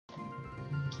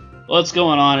What's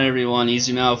going on, everyone?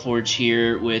 Easy Malforge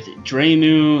here with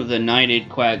Dremu, the Knighted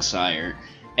Quagsire,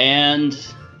 and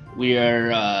we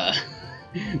are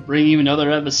bringing you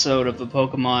another episode of the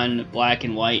Pokemon Black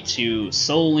and White 2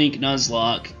 Soul Link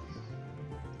Nuzlocke,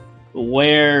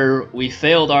 where we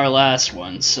failed our last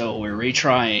one, so we're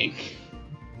retrying.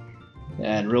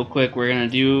 And real quick, we're gonna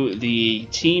do the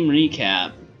team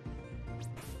recap.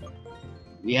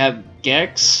 We have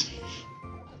Gex,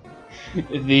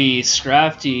 the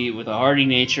Scrafty with a hardy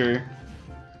nature,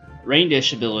 Rain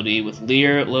Dish ability with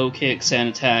Leer, Low Kick, Sand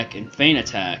Attack, and Feint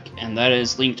Attack, and that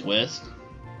is linked with...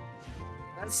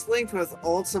 That's linked with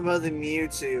Ultima the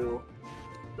Mewtwo.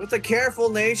 With a careful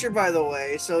nature, by the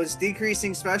way, so it's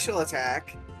decreasing special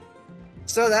attack.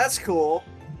 So that's cool.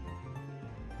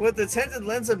 With the Tinted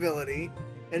Lens ability,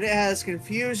 and it has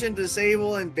Confusion,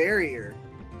 Disable, and Barrier.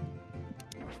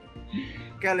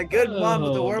 Got a good mom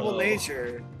with a horrible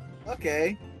nature.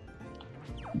 Okay.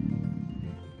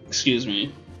 Excuse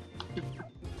me.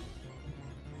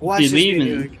 Watch this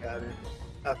new encounter.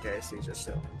 Okay, see, just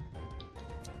so.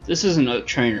 This isn't a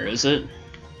trainer, is it?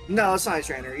 No, it's not a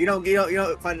trainer. You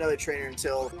don't find another trainer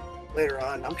until later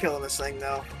on. I'm killing this thing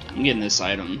though. I'm getting this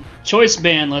item. Choice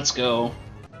band, let's go.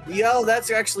 Yo, that's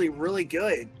actually really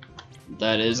good.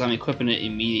 That is, I'm equipping it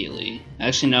immediately.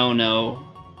 Actually, no.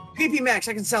 PP Max,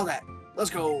 I can sell that.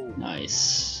 Let's go.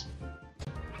 Nice.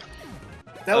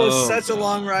 That was such a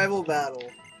long rival battle.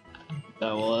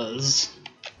 That was.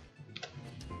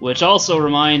 Which also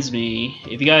reminds me,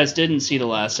 if you guys didn't see the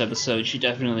last episode, you should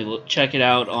definitely check it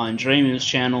out on Dremu's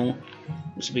channel,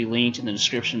 which will be linked in the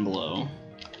description below.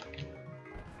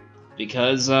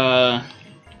 Because,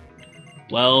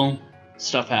 well,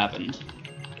 stuff happened.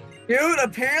 Dude,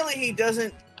 apparently he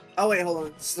doesn't... Oh wait, hold on.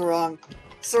 It's the wrong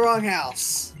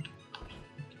house.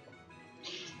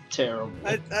 Terrible.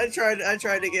 I tried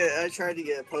to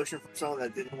get a potion from someone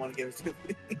that didn't want to give it to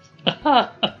me.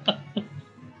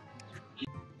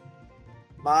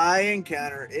 My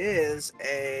encounter is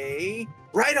a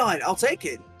Rhydon. I'll take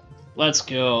it. Let's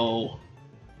go.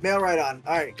 Male Rhydon.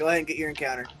 Alright, go ahead and get your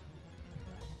encounter.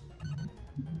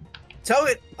 Tow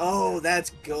it! Oh,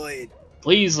 that's good.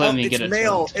 Please let me get a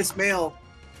male. It's male.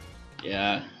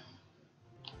 Yeah.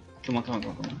 Come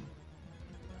on.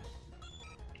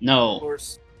 No. Of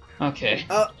course. Okay.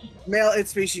 Male,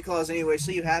 it's species clause anyway,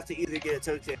 so you have to either get a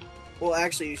totem. Well,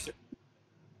 actually, you should.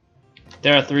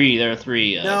 There are three,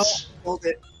 yes. No, hold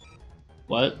it.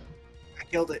 What? I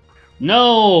killed it.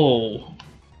 No!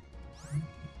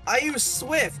 I used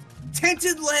Swift.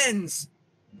 Tinted Lens!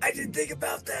 I didn't think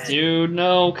about that. Dude,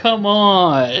 no, come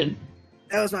on!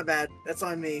 That was my bad. That's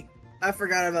on me. I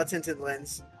forgot about Tinted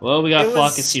Lens. Well, we got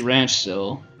Flockacy Ranch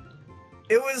still.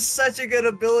 It was such a good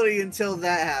ability until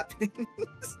that happened.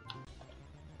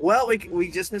 Well,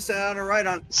 we just missed out on a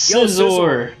Rhydon.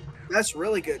 Scizor! That's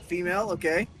really good. Female,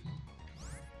 okay.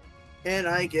 And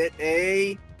I get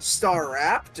a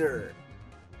Staraptor.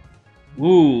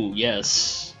 Ooh,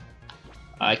 yes.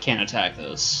 I can't attack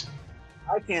this.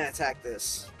 I can't attack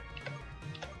this.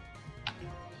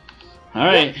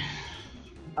 Alright.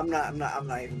 I'm not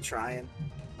even trying.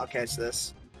 I'll catch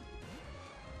this.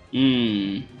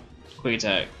 Quick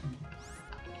attack.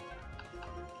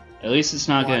 At least it's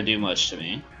not gonna do much to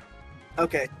me.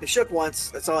 Okay, it shook once.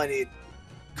 That's all I need.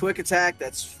 Quick attack,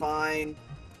 that's fine.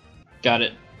 Got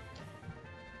it.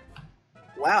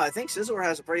 Wow, I think Scizor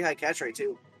has a pretty high catch rate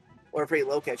too. Or a pretty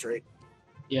low catch rate.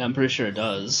 Yeah, I'm pretty sure it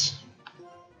does.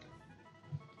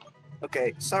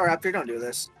 Okay, Staraptor, don't do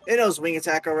this. It knows wing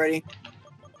attack already.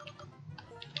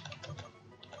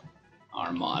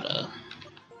 Armada.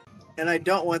 And I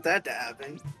don't want that to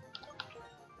happen.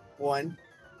 One.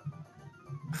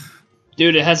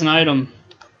 Dude, it has an item.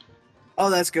 Oh,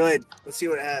 that's good. Let's see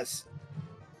what it has.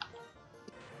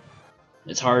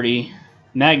 It's hardy.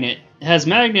 Magnet. It has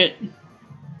magnet!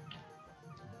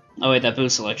 Oh wait, that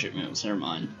boosts electric moves. Never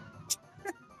mind.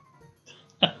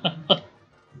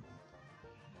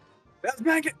 That's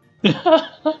magnet!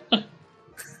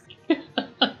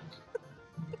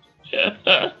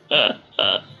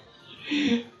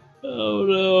 Oh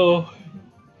no.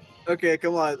 Okay,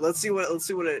 come on. What's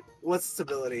its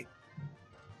ability?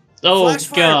 Oh Flash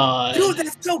god. Dude,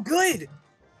 that's so good!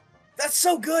 That's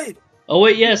so good! Oh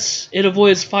wait, yes, it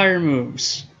avoids fire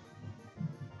moves.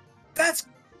 That's...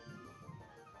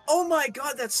 Oh my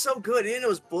god, that's so good. And it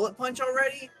was Bullet Punch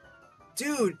already?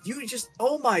 Dude, you just...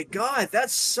 Oh my god,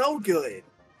 that's so good.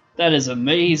 That is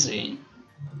amazing.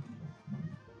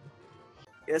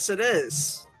 Yes, it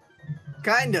is.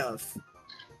 Kind of.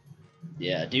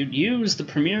 Yeah, dude, use the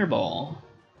Premier Ball.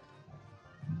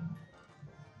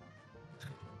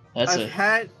 I've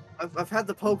had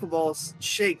the Pokeballs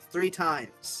shake 3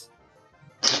 times.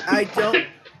 I don't.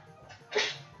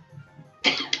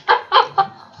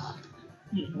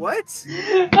 What?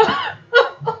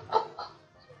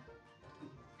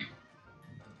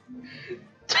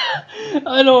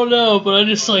 I don't know, but I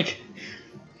just like.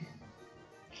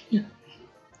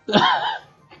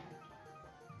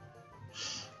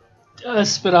 I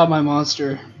spit out my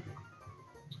monster.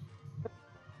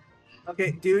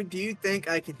 Okay, dude, do you think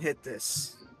I can hit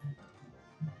this?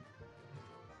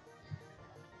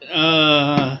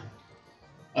 I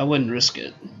wouldn't risk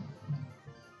it.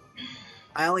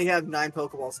 I only have 9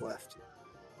 Pokeballs left.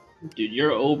 Dude,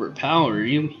 you're overpowered.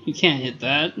 You can't hit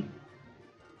that.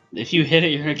 If you hit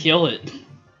it, you're gonna kill it.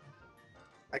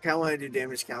 I kind of want to do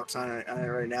damage counts on it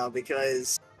right now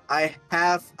because I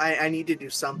need to do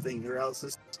something or else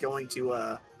it's going to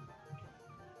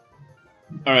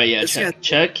Alright, yeah,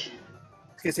 check.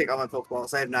 It's gonna take all my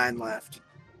Pokeballs. I have 9 left.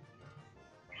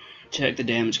 Check the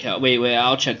damage count. Wait,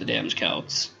 I'll check the damage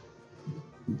counts.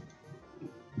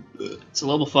 It's a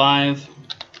level 5.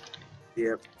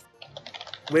 Yep.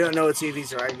 We don't know it's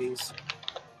EVs or IVs.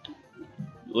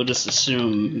 We'll just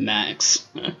assume max.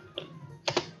 No.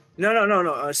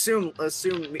 Assume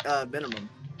minimum.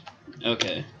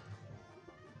 Okay.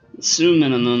 Assume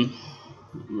minimum.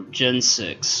 We're Gen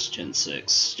 6. Gen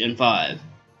 5.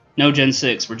 No, Gen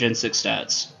 6. We're Gen 6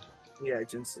 stats. Yeah,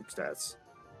 Gen 6 stats.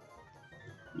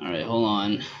 Alright, hold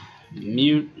on.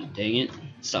 Mute. Dang it.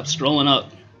 Stop scrolling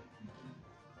up.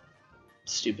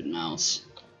 Stupid mouse.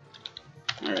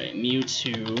 Alright,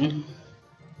 Mewtwo.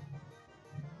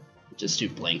 Just do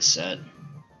blank set.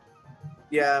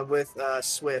 Yeah, with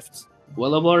Swift.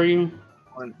 What level are you?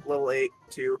 On level 8,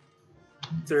 2,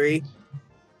 3.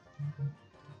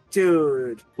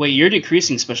 Dude. Wait, you're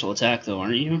decreasing special attack though,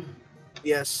 aren't you?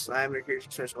 Yes, I am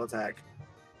increasing special attack.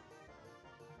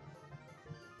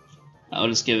 I'll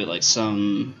just give it like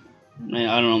some.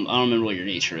 I don't remember what your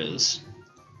nature is.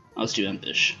 I'll just do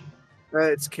impish.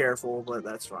 It's careful, but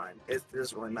that's fine. It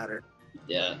doesn't really matter.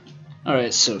 Yeah. All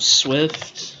right. So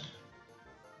Swift.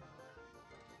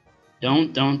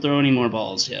 Don't throw any more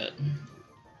balls yet.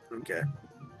 Okay.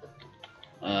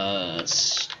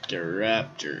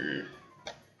 Staraptor.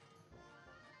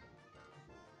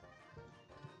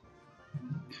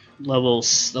 Level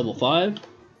 5.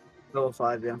 Level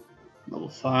 5, yeah. Level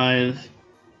 5.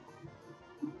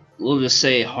 We'll just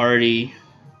say Hardy.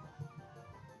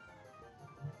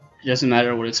 It doesn't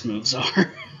matter what its moves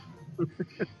are.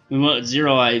 We want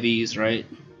 0 IVs, right?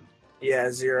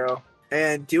 Yeah, 0.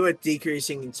 And do a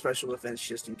decreasing in special defense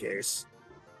just in case.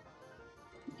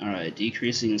 Alright,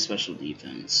 decreasing special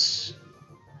defense.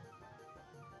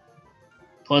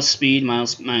 Plus speed,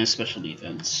 minus special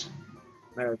defense.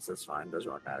 That's fine. Doesn't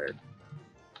really matter.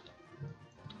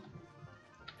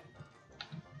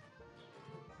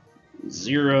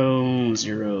 Zero.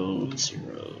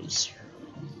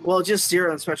 Well, just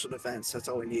 0 in special defense. That's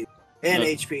all we need. And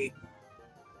HP.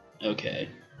 Okay.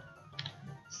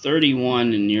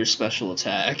 31 in your special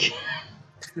attack.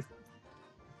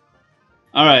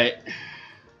 Alright.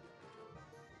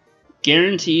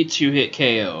 Guaranteed 2-hit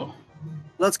KO.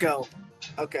 Let's go.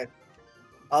 Okay.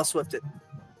 I'll Swift it.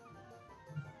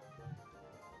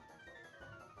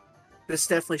 This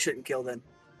definitely shouldn't kill then.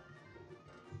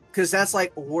 Because that's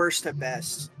like worst at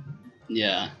best.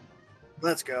 Yeah.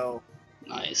 Let's go.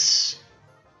 Nice.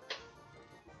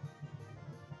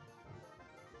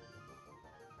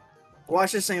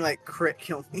 Watch this thing like crit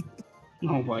kill me.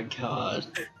 Oh my god.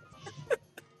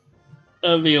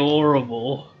 That'd be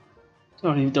horrible.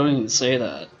 Don't even say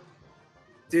that.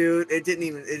 Dude, it didn't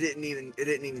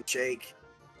even shake.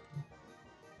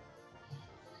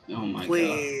 Oh my god.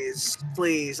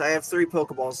 Please. I have 3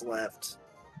 Pokeballs left.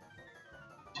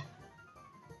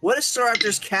 What is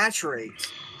Staraptor's catch rate?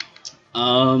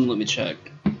 Let me check.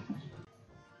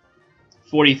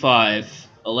 45.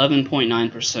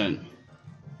 11.9%.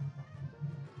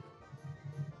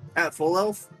 At full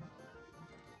health?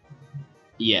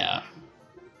 Yeah.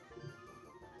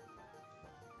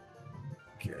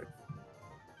 Okay.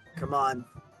 Come on.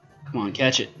 Come on,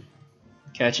 catch it.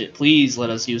 Catch it. Please let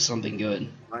us do something good.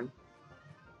 1,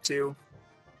 2,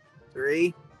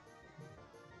 3.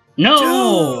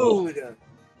 No! Dude!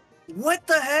 What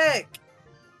the heck?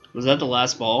 Was that the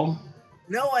last ball?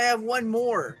 No, I have 1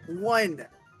 more. 1.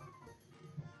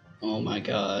 Oh my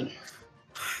god.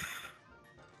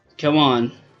 Come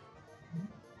on.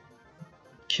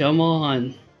 Come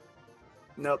on.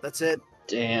 Nope, that's it.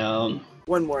 Damn.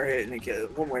 1 more hit and a kill.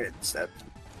 1 more hit and step.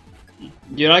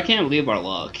 Dude, I can't believe our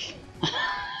luck.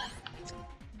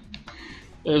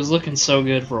 It was looking so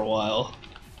good for a while.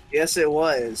 Yes, it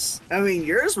was. I mean,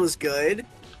 yours was good.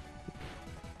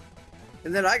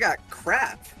 And then I got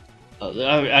crap.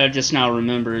 I just now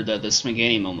remembered that the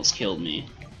Smeganium almost killed me.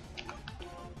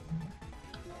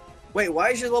 Wait, why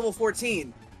is your level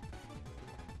 14?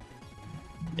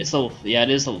 It's level, yeah, it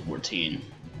is level 14.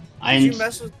 Did you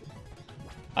mess with?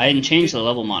 I didn't change the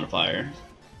level modifier.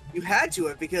 You had to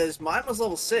have, because mine was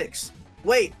level 6.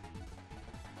 Wait.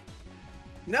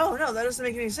 No, that doesn't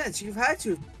make any sense. You've had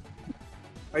to.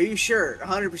 Are you sure?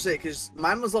 100%, because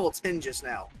mine was level 10 just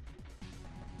now.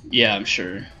 Yeah, I'm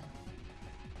sure.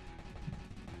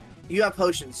 You got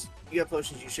potions. You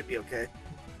should be okay.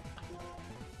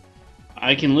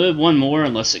 I can live one more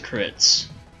unless it crits.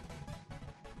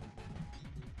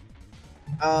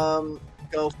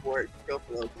 Go for it. Go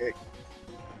for low kick.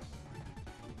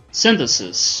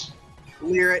 Synthesis.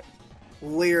 Leer it.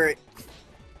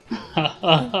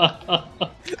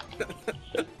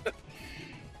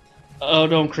 Oh,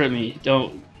 don't crit me.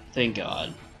 Don't. Thank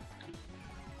God.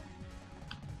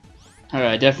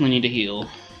 Alright, I definitely need to heal.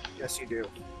 Yes, you do.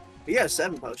 You have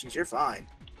 7 potions. You're fine.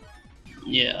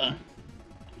 Yeah.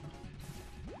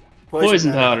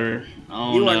 Poison powder.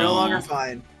 Oh, you no. are no longer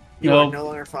fine. You Nope. are no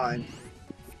longer fine.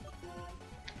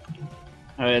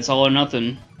 Alright, it's all or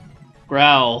nothing.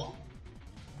 Growl.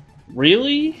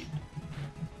 Really?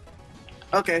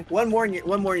 Okay, one more and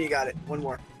you got it. One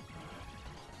more.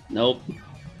 Nope.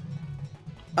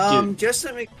 Dude. Just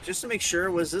to make sure,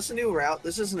 was this a new route?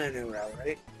 This isn't a new route,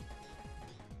 right?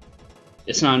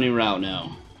 It's not a new route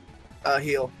now.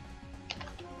 Heal.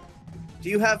 Do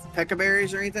you have Pekka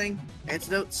berries or anything?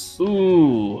 Antidotes?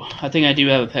 Ooh, I think I do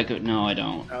have a peck of... No, I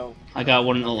don't. Oh. I got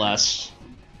one in the last...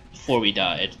 before we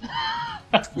died.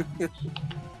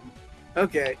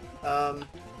 Okay.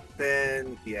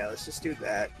 Then yeah, let's just do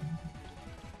that.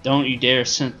 Don't you dare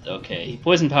synth... Okay, he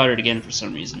poison powdered again for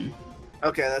some reason.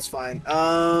 Okay, that's fine.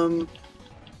 Alright,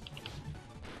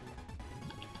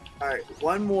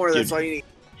 one more, Dude, that's all you need.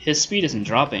 his speed isn't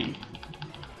dropping.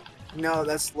 No,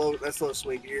 that's low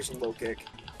speed. You're using low kick.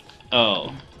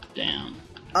 Oh, damn.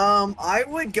 I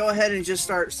would go ahead and just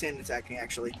start sand attacking,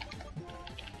 actually.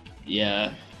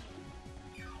 Yeah.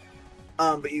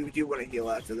 But you do want to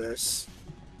heal after this.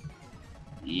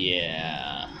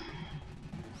 Yeah.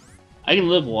 I can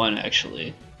live one,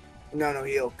 actually. No,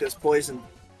 heal, because poison.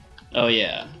 Oh,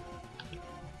 yeah.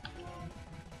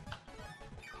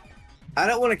 I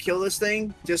don't want to kill this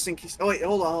thing, just in case... Oh, wait,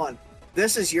 hold on.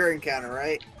 This is your encounter,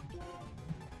 right?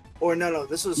 Or no,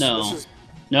 this is... No. This is,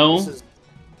 No? This is,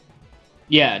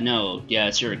 Yeah, no. Yeah,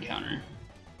 it's your encounter.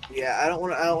 yeah, I don't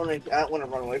want to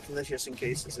run away from this just in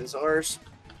case this is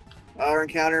our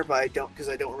encounter, but I don't, because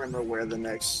I don't remember where the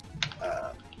next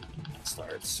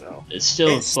starts. So It's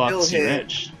still Foxy hit.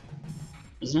 Rich,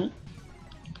 isn't it?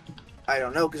 I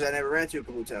don't know because I never ran to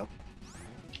Kabuto.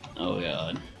 Oh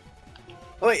god.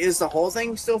 Oh wait, is the whole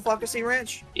thing still Foxy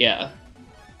Ranch? Yeah.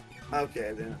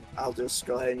 Okay, then I'll just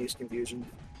go ahead and use Confusion.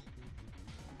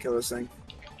 Kill this thing.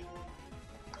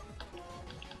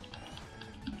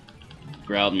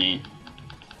 Growled me.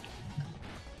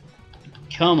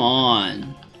 Come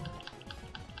on.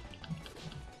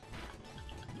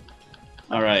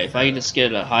 Alright, if I could just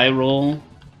get a high roll.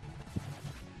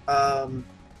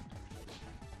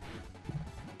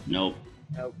 Nope.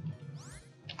 Nope.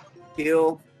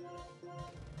 Heal.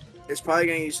 It's probably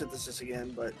gonna use Synthesis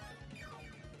again, but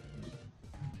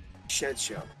Shed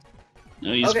Show.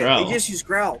 No, use okay, Growl. they just use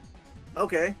Growl.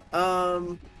 Okay.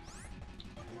 Have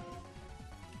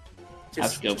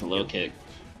to go for low kick.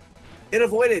 It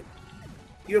avoided.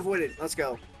 You avoided. Let's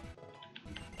go.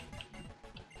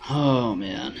 Oh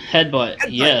man, headbutt.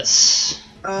 Yes.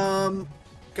 God,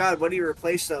 what do you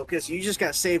replace though? Because you just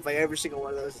got saved by every single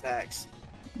one of those attacks.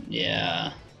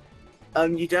 Yeah.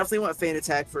 You definitely want Feint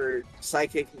Attack for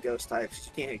Psychic and Ghost types.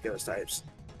 You can't hit Ghost types.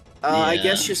 I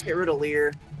guess just get rid of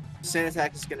Leer. Sand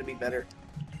Attack is going to be better.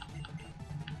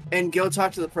 And go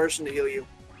talk to the person to heal you.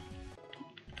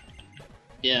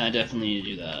 Yeah, I definitely need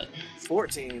to do that.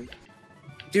 14.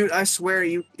 Dude, I swear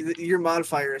your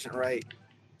modifier isn't right.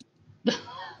 There's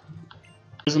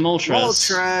a Moltres.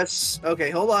 Moltres. Okay,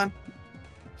 hold on.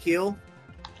 Heal.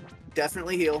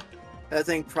 Definitely heal. That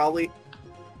thing probably...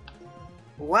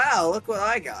 Wow, look what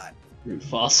I got. Root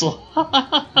Fossil.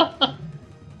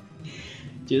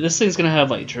 Dude, this thing's gonna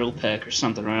have like Drill Peck or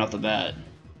something right off the bat.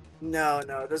 No, it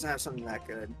doesn't have something that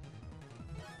good.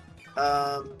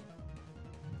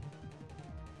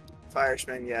 Fire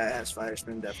Spin, yeah, it has Fire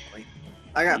Spin, definitely.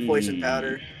 I got Poison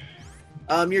Powder.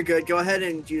 You're good. Go ahead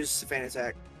and use Feint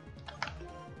Attack.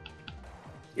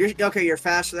 You're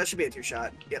fast, so that should be a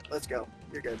 2-shot. Yep, let's go.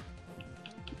 You're good.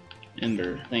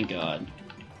 Ember, thank God.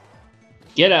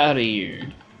 Get out of here.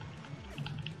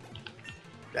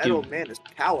 That old man is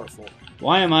powerful.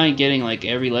 Why am I getting like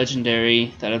every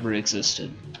legendary that ever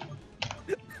existed?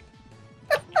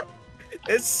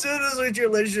 As soon as with your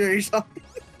legendary song,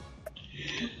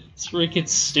 It's freaking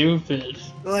stupid.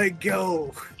 like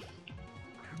go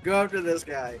after this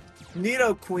guy.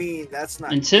 Nido Queen, that's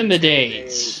not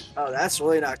Intimidate. Oh, that's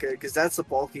really not good because that's the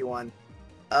bulky one.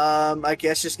 I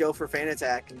guess just go for Feint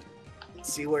Attack and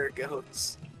see where it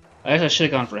goes. I guess I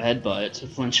should have gone for Headbutt to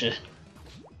flinch it.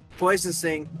 Poison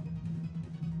Sting.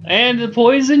 And the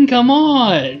poison, come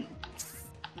on!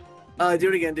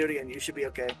 Do it again. You should be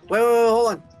okay. Wait,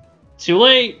 hold on. Too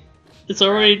late! It's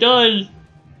already done!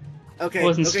 Okay,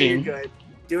 Poison okay, Sting. you're good.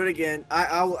 Do it again.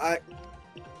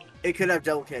 It could have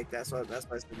double kick. That's why I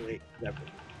said wait.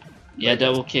 Yeah,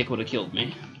 double kick would have killed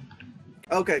me.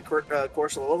 Okay,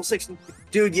 Corsola, level 16.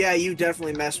 Dude, yeah, you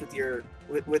definitely messed with your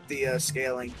with the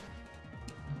scaling.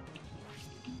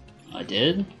 I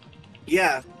did?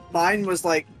 Yeah, mine was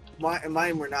like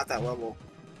mine were not that level.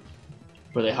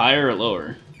 Were they higher or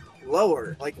lower?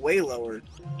 Lower, like way lower.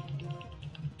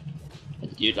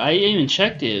 Dude, I even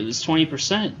checked it. It was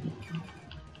 20%.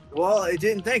 Well, it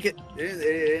didn't think it. It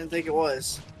didn't think it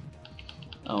was.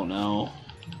 Oh no.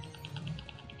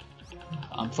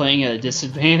 I'm playing at a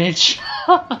disadvantage.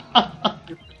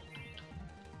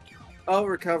 Oh,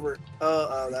 recover.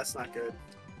 Oh, that's not good.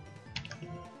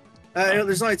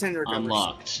 There's only 10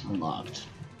 recovers. Unlocked.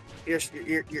 You're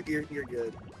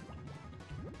good.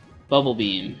 Bubble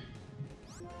beam.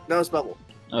 No, it's bubble.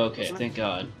 Okay, thank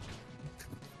God.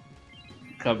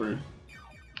 Cover.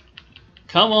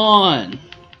 Come on!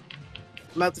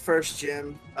 I'm at the first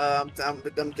gym. I'm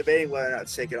debating whether or not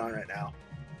to take it on right now.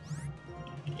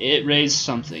 It raised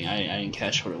something. I didn't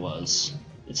catch what it was.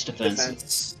 It's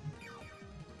defense.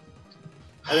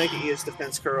 I think it used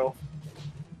defense curl.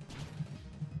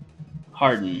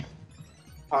 Harden.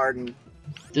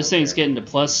 This thing's getting to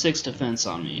 +6 defense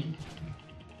on me.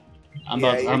 I'm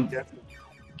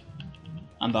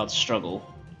about to struggle.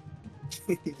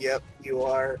 Yep, you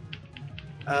are.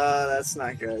 That's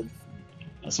not good.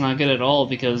 That's not good at all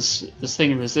because this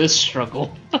thing resists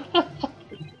struggle.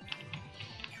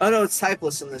 Oh no, it's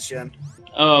typeless in this gen.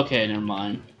 Oh, okay, never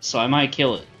mind. So I might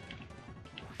kill it.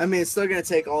 I mean, it's still gonna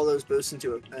take all those boosts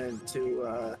into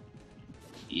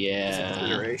yeah.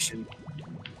 consideration.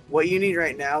 What you need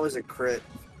right now is a crit.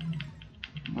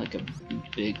 Like a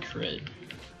big crit.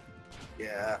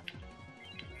 Yeah.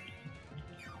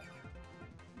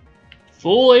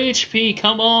 Full HP,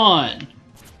 come on!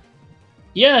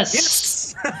 Yes!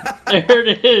 Yes! There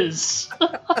it is!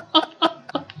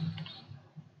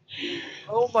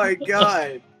 Oh my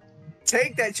god.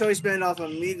 Take that choice band off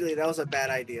immediately. That was a bad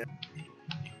idea.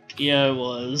 Yeah, it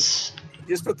was.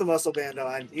 Just put the muscle band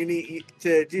on. You need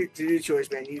to do choice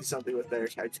band. You need something with better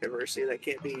type diversity that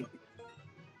can't be.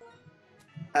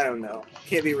 I don't know.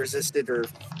 Can't be resisted or.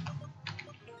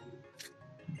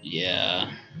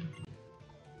 Yeah.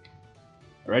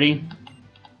 Ready?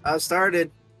 I've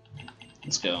started.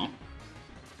 Let's go.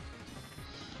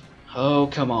 Oh,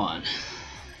 come on.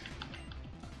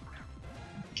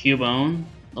 Cubone,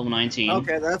 level 19.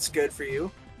 Okay, that's good for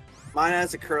you. Mine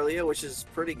has a Curlia, which is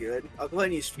pretty good. I'll go ahead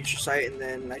and use Future Sight, and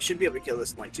then I should be able to kill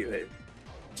this in like 2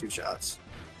 shots.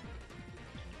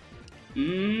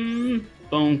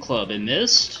 Bone Club, it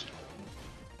missed.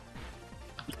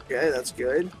 Okay, that's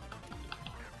good.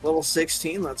 Level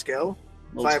 16, let's go.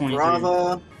 Level 5 23.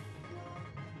 Brava.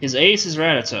 His ace is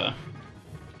Rattata.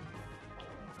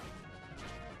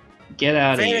 Get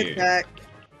out of Feint here. Attack.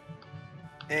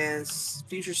 And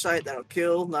Future Sight, that'll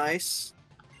kill. Nice.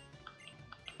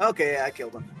 Okay, yeah, I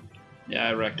killed him. Yeah,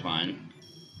 I wrecked mine.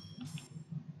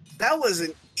 That was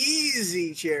an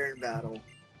easy Charon battle.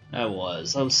 That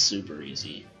was super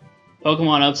easy.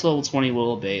 Pokemon up to level 20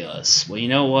 will obey us. Well, you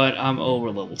know what? I'm over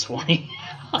level 20.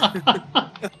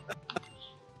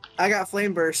 I got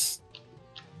Flame Burst.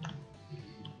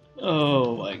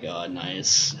 Oh my god,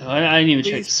 nice. I didn't even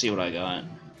check to see what I got.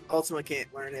 Ultima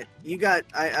can't learn it. You got,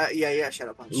 yeah,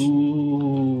 Shadow Punch.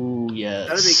 Ooh, yes.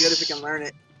 That'd be good if you can learn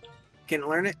it. Can it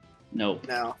learn it? Nope.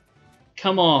 No.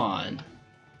 Come on.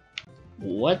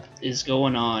 What is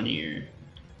going on here?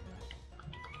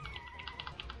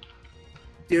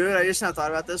 Dude, I just now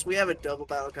thought about this. We have a double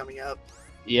battle coming up.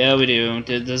 Yeah, we do.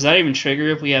 Does that even trigger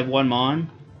if we have one Mon?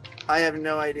 I have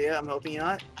no idea. I'm hoping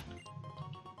not.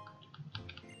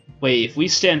 Wait, if we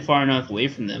stand far enough away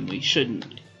from them, we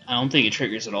shouldn't. I don't think it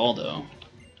triggers at all, though.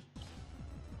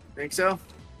 Think so?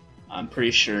 I'm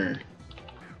pretty sure.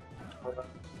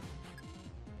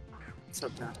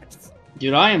 Sometimes.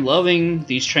 Dude, I am loving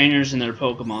these trainers and their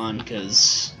Pokemon,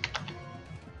 because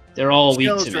they're all weak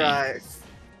to me. Drive.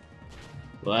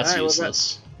 Well, that's Alright,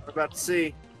 useless. We're about to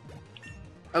see.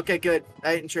 Okay, good.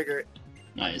 I didn't trigger it.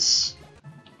 Nice.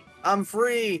 I'm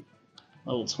free.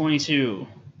 Level 22.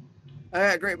 I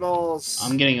got great balls.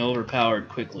 I'm getting overpowered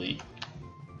quickly.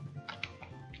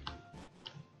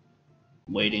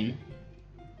 Waiting.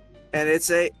 And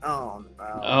it's a... Oh,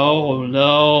 no. Oh,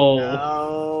 no.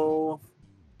 No.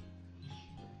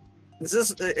 Is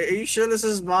this... Are you sure this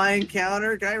is my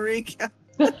encounter? Can I re-encounter?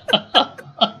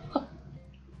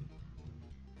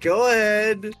 Go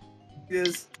ahead.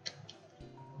 Yes.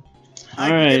 I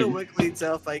can get a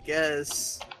Wigglytuff, I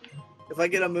guess. If I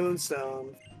get a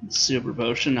Moonstone. Super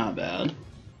Potion, not bad.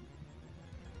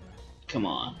 Come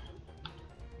on.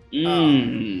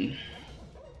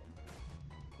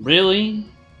 Really?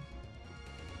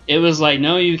 It was like,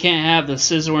 no, you can't have the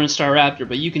Scizor and Staraptor,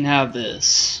 but you can have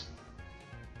this.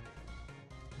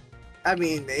 I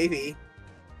mean, maybe.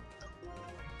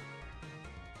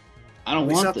 I don't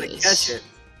want this. To catch it.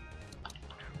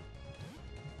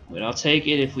 But I'll take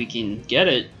it if we can get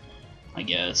it, I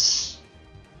guess.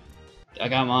 I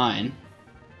got mine.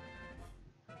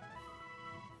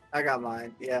 I got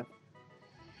mine, yeah.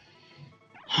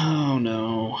 Oh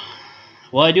no.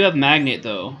 Well, I do have Magnet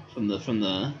though from the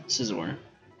Scizor.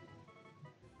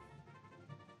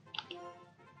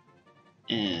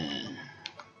 And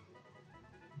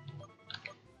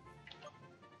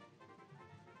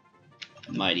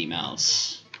Mighty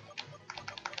Mouse.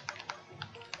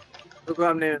 Look what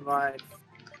I'm naming mine.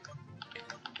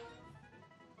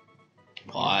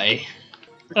 Why?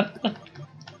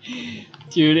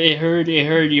 Dude, it heard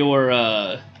your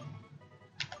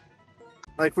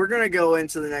Like, we're gonna go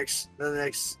into the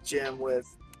next gym with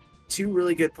 2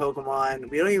 really good Pokemon.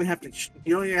 We don't even have to.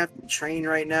 You don't even have to train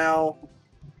right now.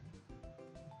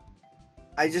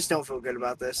 I just don't feel good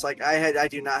about this. Like, I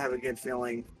do not have a good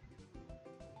feeling.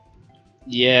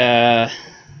 Yeah.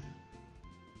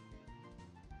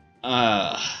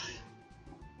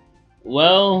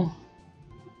 Well,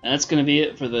 that's gonna be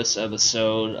it for this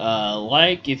episode.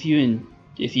 Like if you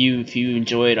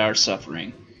enjoyed our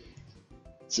suffering.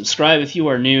 Subscribe if you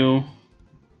are new,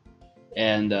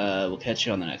 and we'll catch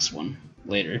you on the next one.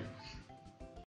 Later.